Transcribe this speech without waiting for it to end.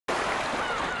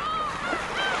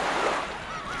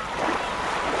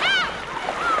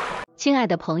亲爱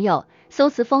的朋友，搜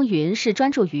词风云是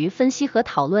专注于分析和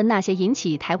讨论那些引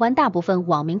起台湾大部分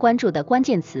网民关注的关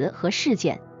键词和事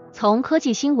件，从科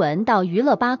技新闻到娱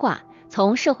乐八卦，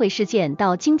从社会事件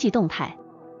到经济动态，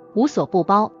无所不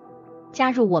包。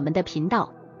加入我们的频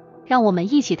道，让我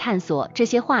们一起探索这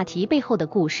些话题背后的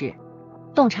故事，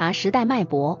洞察时代脉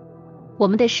搏。我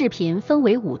们的视频分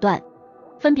为5段，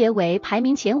分别为排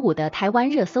名前5的台湾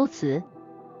热搜词，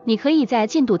你可以在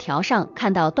进度条上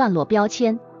看到段落标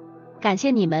签。感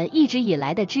谢你们一直以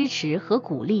来的支持和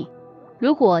鼓励。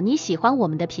如果你喜欢我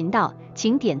们的频道，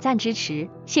请点赞支持，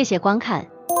谢谢观看。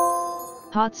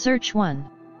 Hot Search 1。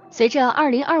 随着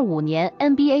2025年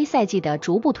NBA 赛季的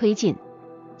逐步推进，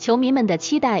球迷们的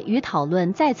期待与讨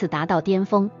论再次达到巅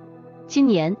峰。今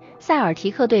年塞尔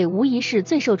提克队无疑是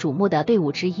最受瞩目的队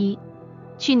伍之一。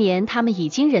去年他们以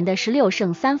惊人的16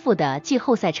胜3负的季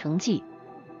后赛成绩，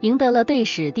赢得了队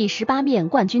史第18面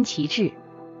冠军旗帜。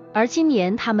而今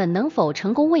年他们能否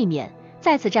成功卫冕，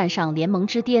再次站上联盟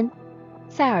之巅？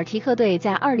塞尔提克队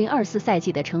在2024赛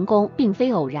季的成功并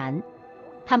非偶然，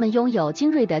他们拥有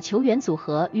精锐的球员组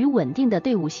合与稳定的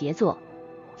队伍协作。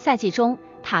赛季中，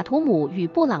塔图姆与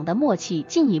布朗的默契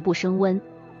进一步升温，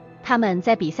他们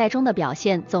在比赛中的表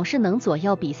现总是能左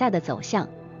右比赛的走向。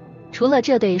除了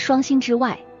这对双星之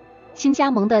外，新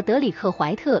加盟的德里克·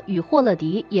怀特与霍勒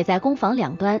迪也在攻防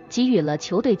两端给予了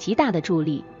球队极大的助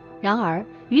力。然而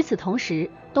与此同时，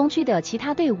东区的其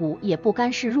他队伍也不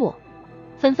甘示弱，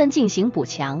纷纷进行补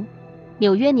强。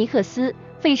纽约尼克斯、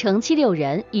费城76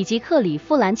人以及克里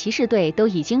夫兰骑士队都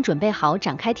已经准备好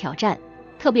展开挑战，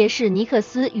特别是尼克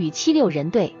斯与76人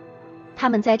队，他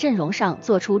们在阵容上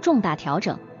做出重大调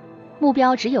整，目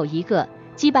标只有一个，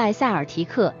击败塞尔提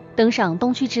克，登上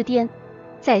东区之巅。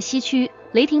在西区，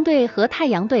雷霆队和太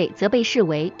阳队则被视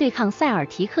为对抗塞尔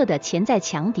提克的潜在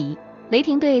强敌。雷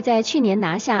霆队在去年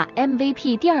拿下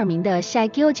MVP 第2名的 Shai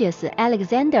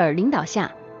Gilgeous-Alexander 领导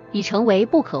下，已成为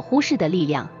不可忽视的力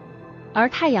量。而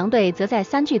太阳队则在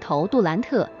3巨头杜兰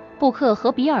特、布克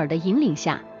和比尔的引领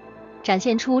下，展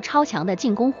现出超强的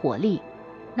进攻火力。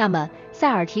那么，塞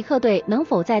尔提克队能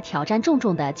否在挑战重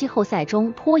重的季后赛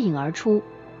中脱颖而出，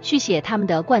续写他们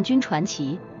的冠军传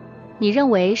奇？你认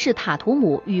为是塔图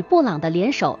姆与布朗的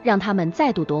联手让他们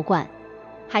再度夺冠，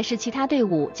还是其他队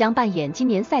伍将扮演今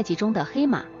年赛季中的黑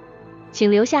马？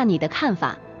请留下你的看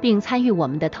法，并参与我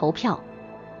们的投票，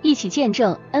一起见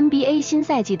证 NBA 新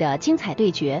赛季的精彩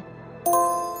对决。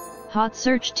 Hot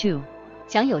Search 2。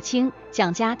 蒋友清，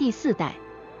蒋家第4代，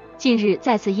近日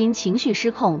再次因情绪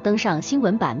失控登上新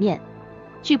闻版面。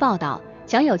据报道，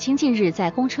蒋友清近日在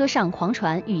公车上狂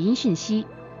传语音讯息，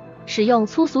使用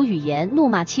粗俗语言怒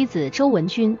骂妻子周文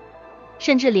君，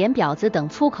甚至连婊子等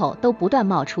粗口都不断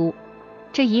冒出。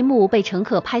这一幕被乘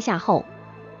客拍下后，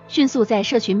迅速在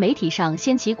社群媒体上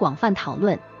掀起广泛讨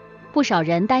论。不少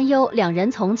人担忧两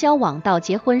人从交往到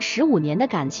结婚15年的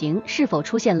感情是否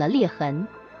出现了裂痕。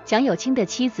蒋友清的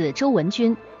妻子周文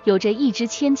君有着一掷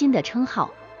千金的称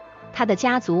号，她的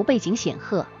家族背景显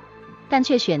赫，但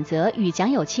却选择与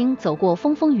蒋友清走过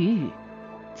风风雨雨。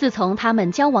自从他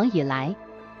们交往以来，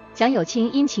蒋友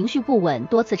清因情绪不稳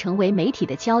多次成为媒体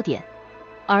的焦点，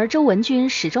而周文君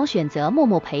始终选择默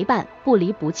默陪伴，不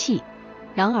离不弃。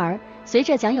然而，随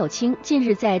着蒋友清近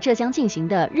日在浙江进行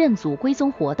的认祖归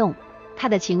宗活动，他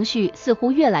的情绪似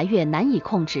乎越来越难以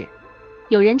控制。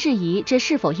有人质疑这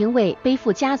是否因为背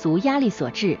负家族压力所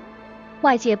致，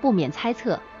外界不免猜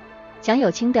测，蒋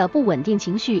友清的不稳定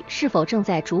情绪是否正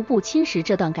在逐步侵蚀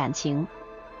这段感情。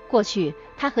过去，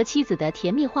他和妻子的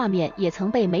甜蜜画面也曾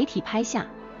被媒体拍下，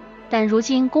但如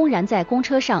今公然在公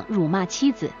车上辱骂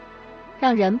妻子，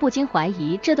让人不禁怀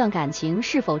疑这段感情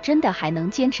是否真的还能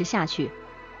坚持下去。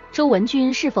周文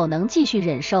君是否能继续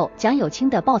忍受蒋友清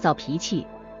的暴躁脾气？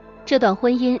这段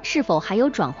婚姻是否还有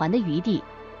转圜的余地？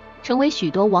成为许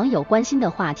多网友关心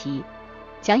的话题。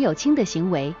蒋友清的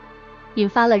行为引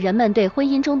发了人们对婚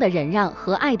姻中的忍让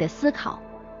和爱的思考。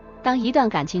当一段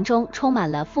感情中充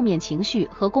满了负面情绪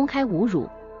和公开侮辱，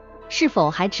是否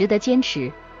还值得坚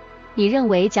持？你认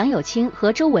为蒋友清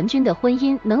和周文君的婚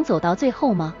姻能走到最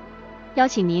后吗？邀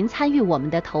请您参与我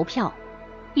们的投票，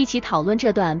一起讨论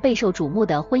这段备受瞩目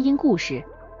的婚姻故事。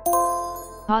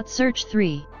 Hot Search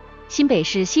 3。 新北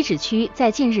市汐止区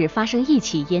在近日发生一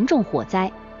起严重火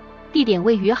灾，地点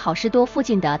位于好事多附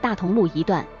近的大同路一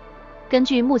段。根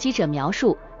据目击者描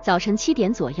述，早晨7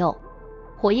点左右，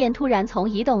火焰突然从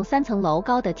一栋3层楼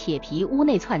高的铁皮屋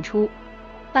内窜出，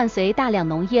伴随大量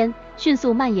浓烟，迅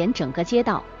速蔓延整个街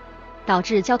道，导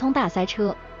致交通大塞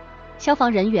车。消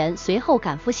防人员随后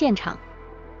赶赴现场，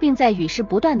并在雨势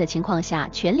不断的情况下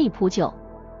全力扑救，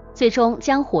最终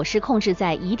将火势控制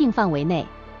在一定范围内。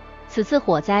此次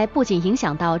火灾不仅影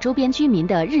响到周边居民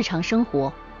的日常生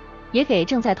活，也给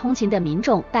正在通勤的民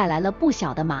众带来了不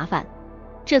小的麻烦。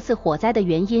这次火灾的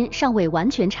原因尚未完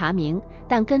全查明，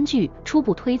但根据初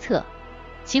步推测，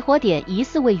起火点疑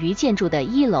似位于建筑的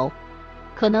1楼，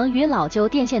可能与老旧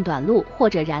电线短路或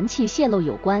者燃气泄漏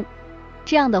有关。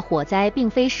这样的火灾并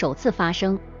非首次发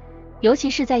生，尤其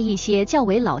是在一些较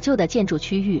为老旧的建筑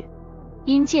区域，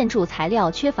因建筑材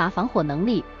料缺乏防火能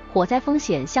力，火灾风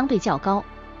险相对较高。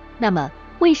那么，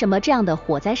为什么这样的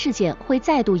火灾事件会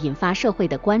再度引发社会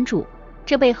的关注？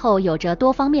这背后有着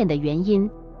多方面的原因。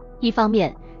一方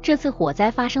面，这次火灾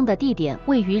发生的地点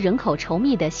位于人口稠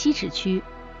密的汐止区，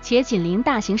且紧邻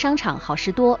大型商场好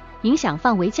事多，影响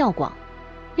范围较广。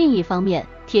另一方面，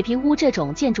铁皮屋这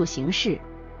种建筑形式，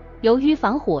由于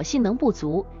防火性能不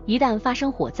足，一旦发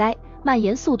生火灾，蔓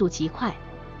延速度极快，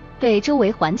对周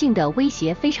围环境的威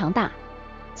胁非常大。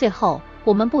最后，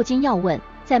我们不禁要问，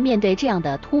在面对这样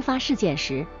的突发事件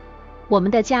时，我们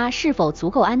的家是否足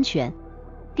够安全？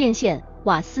电线、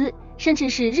瓦斯，甚至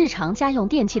是日常家用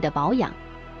电器的保养，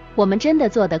我们真的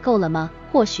做得够了吗？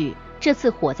或许这次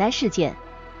火灾事件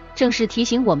正是提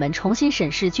醒我们重新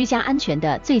审视居家安全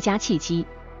的最佳契机。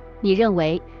你认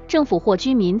为政府或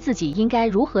居民自己应该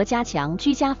如何加强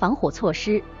居家防火措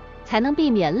施，才能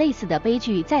避免类似的悲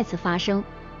剧再次发生？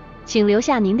请留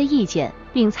下您的意见，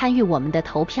并参与我们的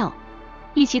投票，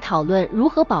一起讨论如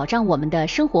何保障我们的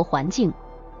生活环境。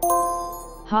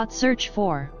 Hot Search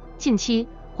 4. 近期，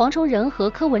黄崇仁和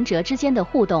柯文哲之间的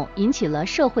互动引起了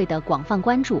社会的广泛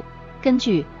关注。根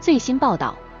据最新报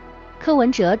道，柯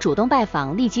文哲主动拜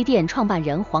访利基店创办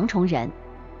人黄崇仁，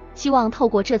希望透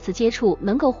过这次接触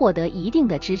能够获得一定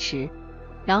的支持。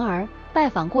然而，拜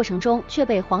访过程中却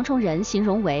被黄崇仁形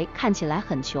容为看起来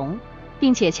很穷，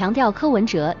并且强调柯文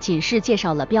哲仅是介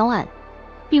绍了标案，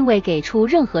并未给出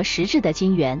任何实质的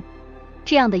金援。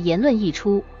这样的言论一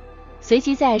出，随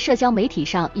即在社交媒体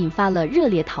上引发了热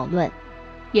烈讨论，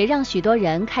也让许多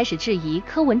人开始质疑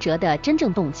柯文哲的真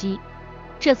正动机。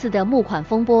这次的募款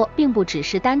风波并不只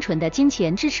是单纯的金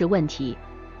钱支持问题，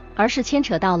而是牵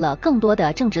扯到了更多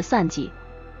的政治算计。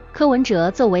柯文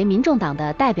哲作为民众党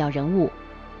的代表人物，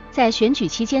在选举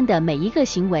期间的每一个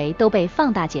行为都被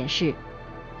放大检视，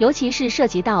尤其是涉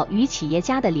及到与企业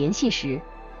家的联系时，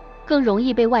更容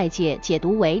易被外界解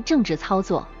读为政治操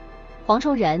作。黄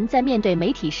崇仁在面对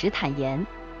媒体时坦言，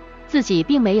自己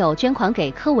并没有捐款给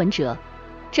柯文哲。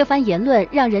这番言论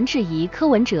让人质疑柯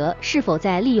文哲是否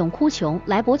在利用哭穷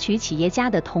来博取企业家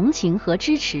的同情和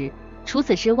支持。除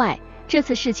此之外，这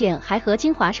次事件还和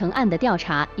金华城案的调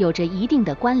查有着一定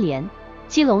的关联。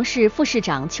基隆市副市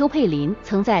长邱佩林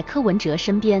曾在柯文哲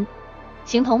身边，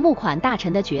形同募款大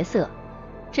臣的角色，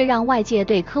这让外界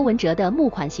对柯文哲的募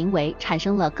款行为产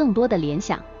生了更多的联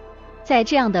想。在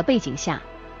这样的背景下，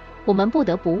我们不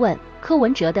得不问，柯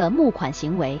文哲的募款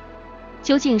行为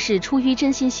究竟是出于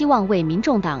真心希望为民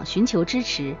众党寻求支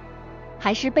持，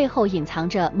还是背后隐藏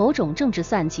着某种政治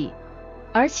算计？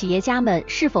而企业家们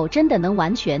是否真的能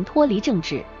完全脱离政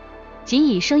治，仅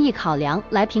以生意考量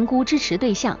来评估支持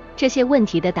对象？这些问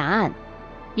题的答案，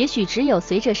也许只有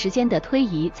随着时间的推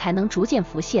移才能逐渐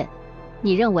浮现。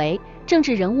你认为政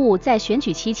治人物在选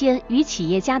举期间与企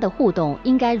业家的互动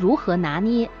应该如何拿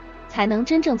捏，才能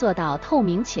真正做到透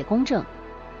明且公正？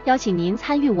邀请您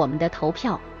参与我们的投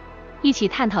票，一起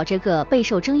探讨这个备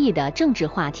受争议的政治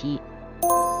话题。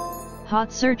 Hot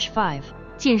Search 5.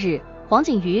 近日，黄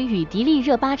景瑜与迪丽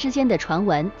热巴之间的传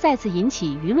闻再次引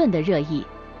起舆论的热议，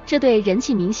这对人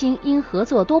气明星因合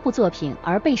作多部作品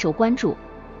而备受关注。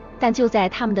但就在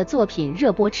他们的作品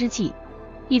热播之际，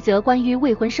一则关于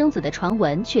未婚生子的传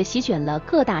闻却席卷了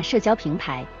各大社交平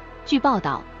台。据报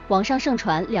道，网上盛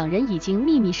传两人已经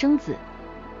秘密生子，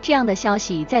这样的消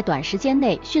息在短时间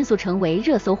内迅速成为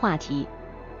热搜话题，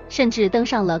甚至登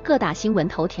上了各大新闻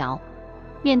头条。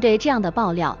面对这样的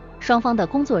爆料，双方的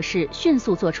工作室迅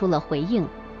速做出了回应，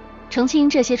澄清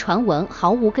这些传闻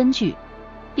毫无根据，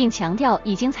并强调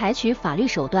已经采取法律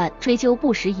手段追究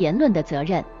不实言论的责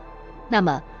任。那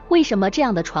么，为什么这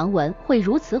样的传闻会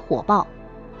如此火爆？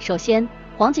首先，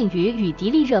黄景瑜与迪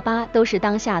丽热巴都是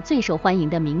当下最受欢迎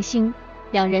的明星，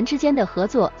两人之间的合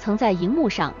作曾在荧幕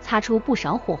上擦出不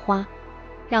少火花，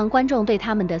让观众对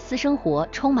他们的私生活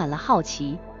充满了好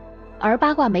奇。而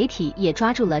八卦媒体也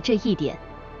抓住了这一点，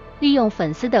利用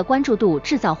粉丝的关注度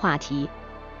制造话题，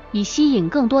以吸引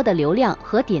更多的流量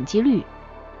和点击率。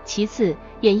其次，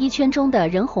演艺圈中的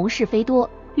人红是非多，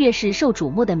越是受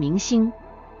瞩目的明星，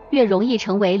越容易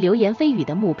成为流言蜚语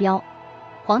的目标。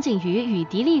黄景瑜与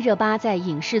迪丽热巴在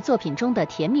影视作品中的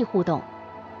甜蜜互动，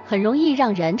很容易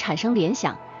让人产生联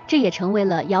想，这也成为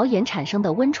了谣言产生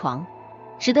的温床。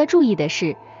值得注意的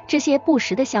是，这些不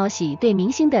实的消息对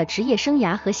明星的职业生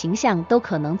涯和形象都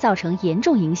可能造成严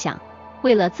重影响。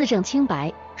为了自证清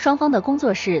白，双方的工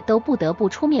作室都不得不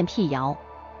出面辟谣，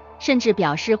甚至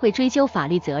表示会追究法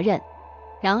律责任。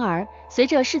然而，随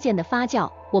着事件的发酵，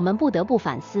我们不得不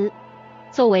反思，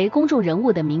作为公众人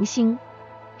物的明星，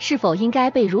是否应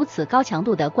该被如此高强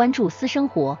度地关注私生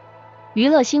活？娱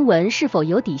乐新闻是否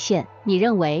有底线？你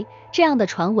认为这样的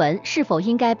传闻是否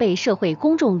应该被社会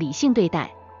公众理性对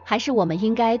待？还是我们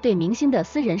应该对明星的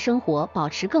私人生活保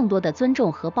持更多的尊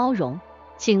重和包容？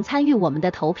请参与我们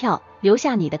的投票，留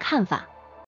下你的看法。